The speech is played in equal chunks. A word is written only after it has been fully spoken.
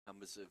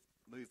numbers have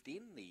moved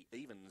in. The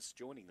evens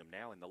joining them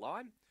now in the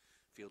line.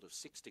 Field of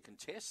 6 to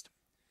contest.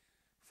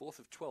 4th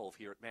of 12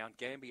 here at Mount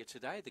Gambier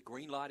today. The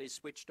green light is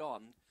switched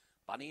on.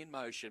 Bunny in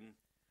motion.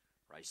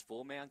 Race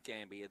 4 Mount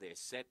Gambier. They're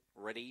set,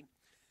 ready,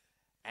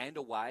 and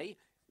away.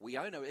 We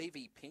own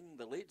Evie ping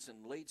the lids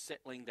and lead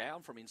settling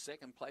down from in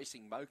second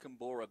placing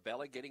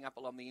Mt-Gambier-19052022-Race-4. Getting up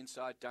along the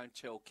inside, Don't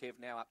Tell Kev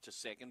now up to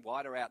second.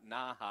 Wider out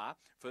Naha.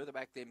 Further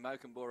back then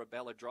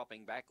Mt-Gambier-19052022-Race-4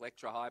 dropping back.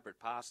 Lectra Hybrid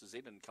passes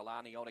it and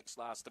Kalani Onyx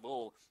last of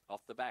all.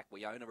 Off the back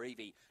we own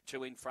Evie.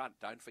 2 in front.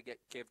 Don't forget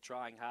Kev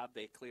trying hard.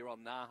 They're clear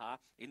on Naha.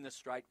 In the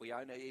straight we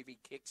own Evie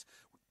kicks.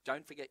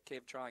 Don't forget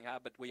Kev trying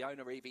hard, but we own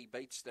Evie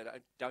beats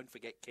that. Don't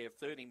forget Kev.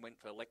 Third in went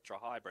for Electra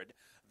Hybrid.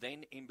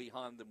 Then in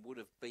behind them would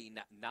have been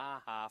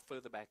Naha.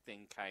 Further back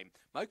then came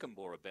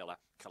Mt-Gambier-19052022-Race-4,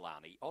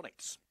 Kalani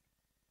Onyx.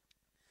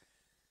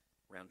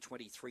 Round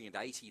 23 and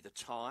 80 the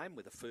time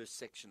with the first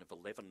section of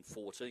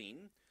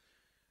 11:14.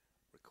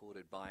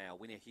 Recorded by our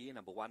winner here,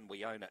 number 1,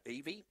 We Own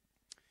Evie.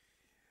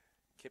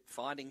 Kept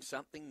finding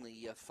something.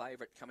 The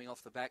favourite coming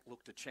off the back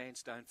looked a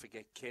chance. Don't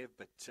forget Kev,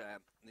 but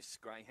this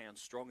greyhound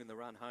strong in the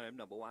run home.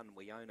 Number 1,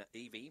 We Own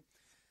Evie,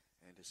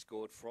 and has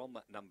scored from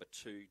number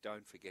 2,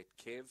 Don't Forget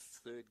Kev.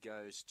 Third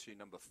goes to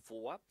number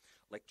 4,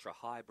 Lectra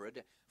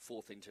Hybrid.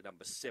 Fourth into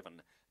number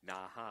 7,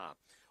 Naha.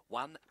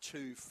 1,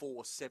 2,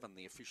 4, 7,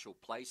 the official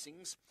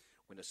placings.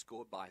 Winner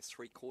scored by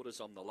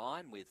 3/4 on the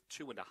line with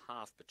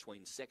 2.5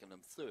 between second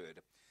and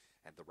third.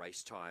 And the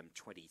race time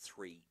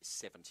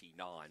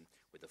 23:79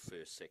 with the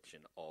first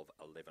section of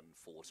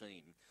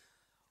 11:14.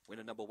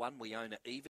 Winner number 1, We Own Evie.